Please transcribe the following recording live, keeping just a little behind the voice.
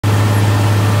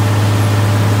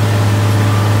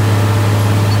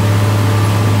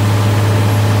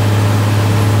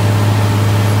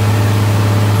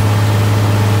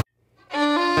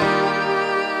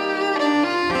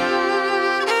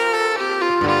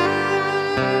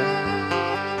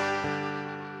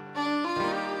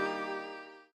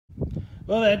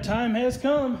Well, that time has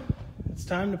come. It's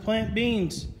time to plant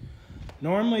beans.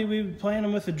 Normally we would plant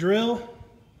them with a drill,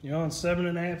 in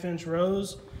 7.5-inch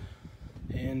rows.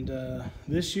 And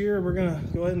this year we're gonna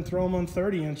go ahead and throw them on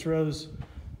 30-inch rows,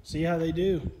 see how they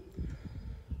do.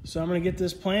 So I'm gonna get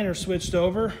this planter switched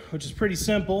over, which is pretty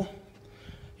simple.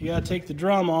 You gotta take the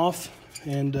drum off,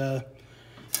 and you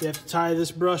have to tie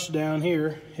this brush down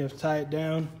here. You have to tie it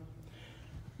down.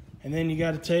 And then you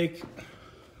gotta take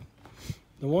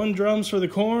the one drum's for the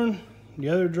corn, the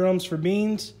other drum's for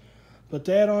beans. Put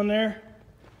that on there,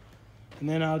 and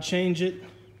then I'll change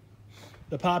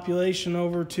the population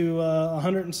over to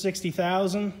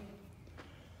 160,000,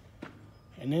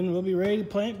 and then we'll be ready to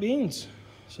plant beans.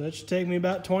 So that should take me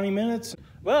about 20 minutes.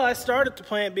 Well, I started to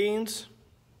plant beans,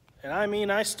 and I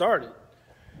mean I started,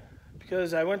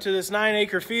 because I went to this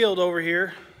 9-acre field over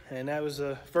here, and that was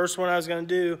the first one I was gonna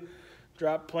do.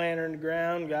 Dropped planter in the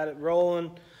ground, got it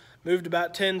rolling, moved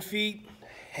about 10 feet,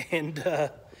 and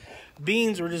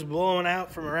beans were just blowing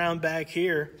out from around back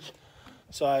here.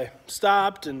 So I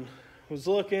stopped and was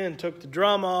looking, took the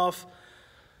drum off,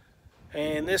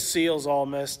 and this seal's all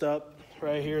messed up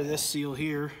right here, this seal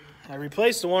here. I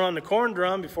replaced the one on the corn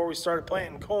drum before we started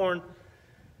planting corn.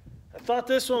 I thought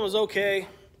this one was okay.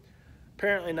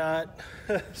 Apparently not.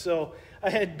 So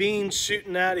I had beans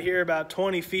shooting out of here about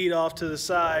 20 feet off to the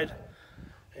side.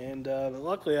 And but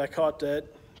luckily I caught that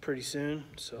pretty soon.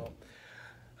 So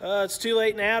it's too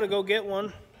late now to go get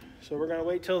one. So we're gonna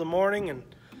wait till the morning and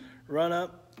run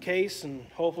up case, and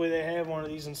hopefully they have one of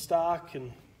these in stock,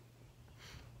 and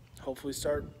hopefully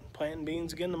start planting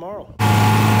beans again tomorrow.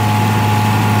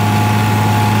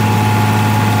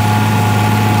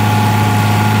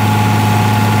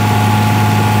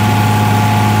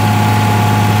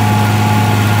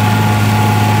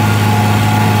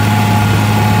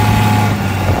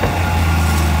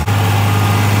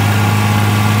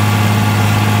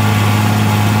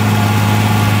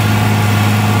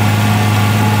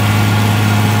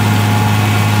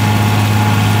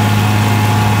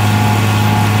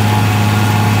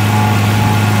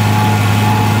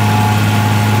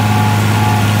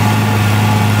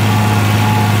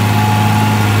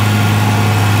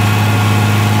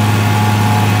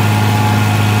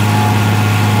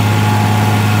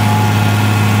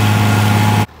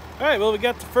 Well, we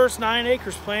got the first 9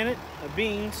 acres planted of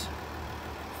beans.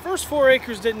 First 4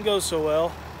 acres didn't go so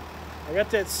well. I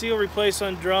got that seal replaced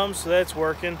on drums, so that's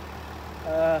working.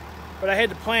 But I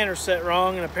had the planter set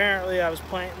wrong, and apparently I was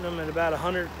planting them at about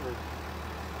 100, or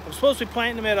I'm supposed to be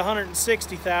planting them at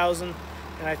 160,000,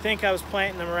 and I think I was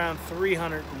planting them around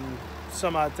 300 and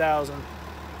some odd thousand.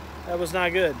 That was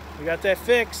not good. We got that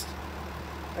fixed.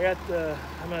 I'm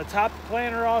gonna top the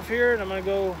planter off here, and I'm gonna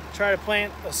go try to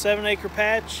plant a 7-acre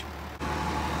patch.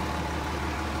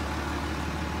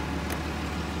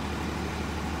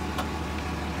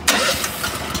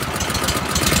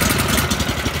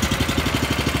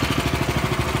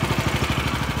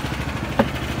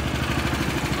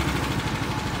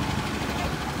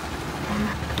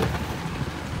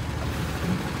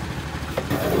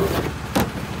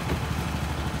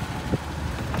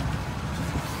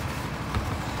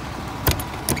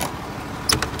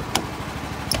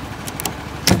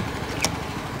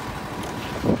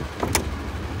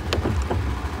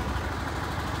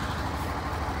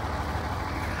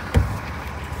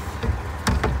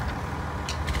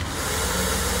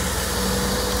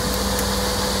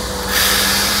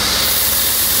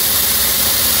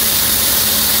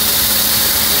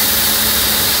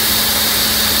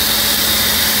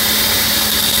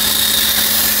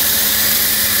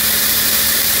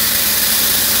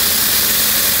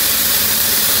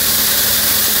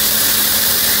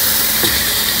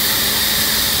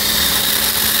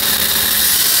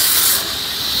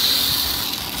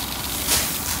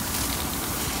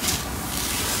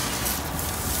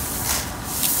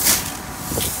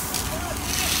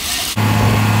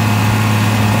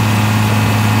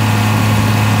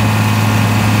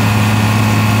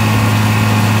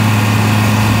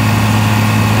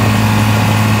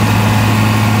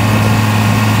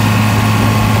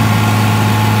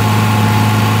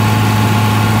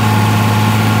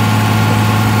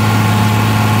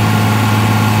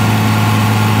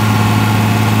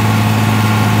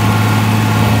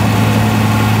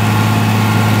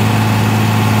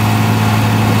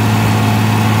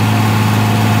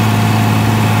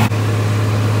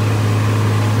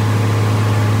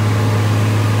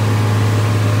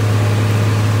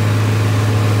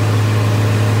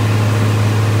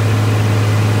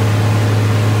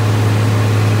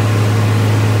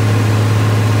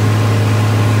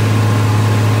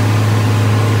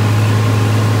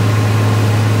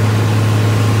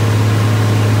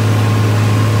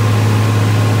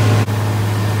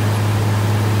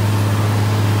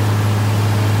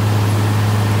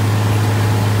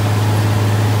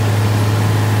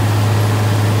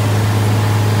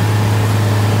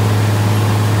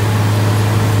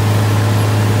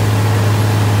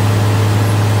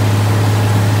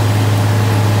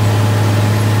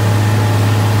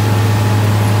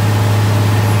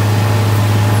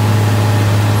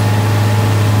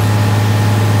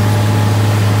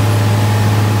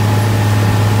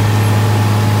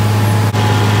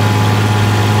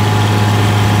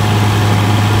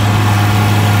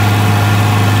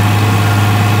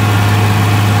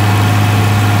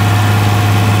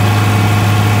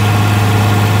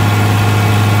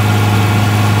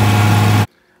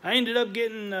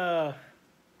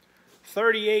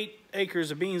 38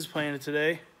 acres of beans planted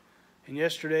today, and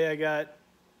yesterday I got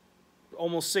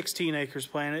almost 16 acres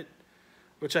planted,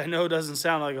 which I know doesn't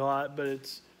sound like a lot, but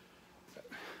it's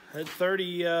at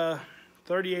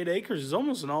 38 acres is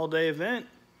almost an all-day event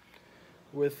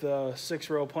with a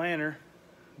 6-row planter.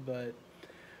 But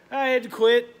I had to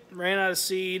quit, ran out of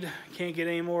seed, can't get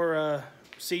any more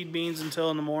seed beans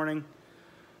until in the morning.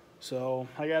 So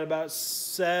I got about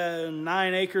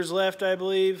 9 acres left, I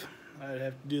believe. I'd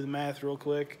have to do the math real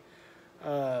quick.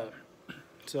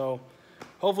 So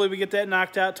hopefully we get that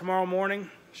knocked out tomorrow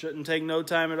morning. Shouldn't take no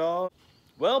time at all.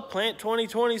 Well, plant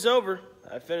 2020's over.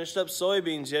 I finished up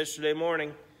soybeans yesterday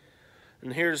morning.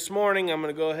 And here this morning, I'm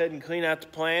going to go ahead and clean out the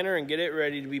planter and get it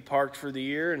ready to be parked for the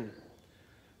year. And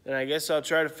then I guess I'll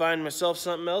try to find myself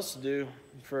something else to do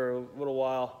for a little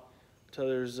while until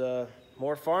there's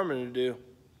more farming to do.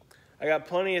 I got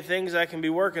plenty of things I can be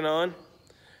working on,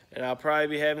 and I'll probably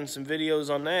be having some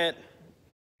videos on that.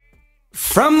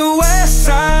 From the west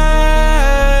side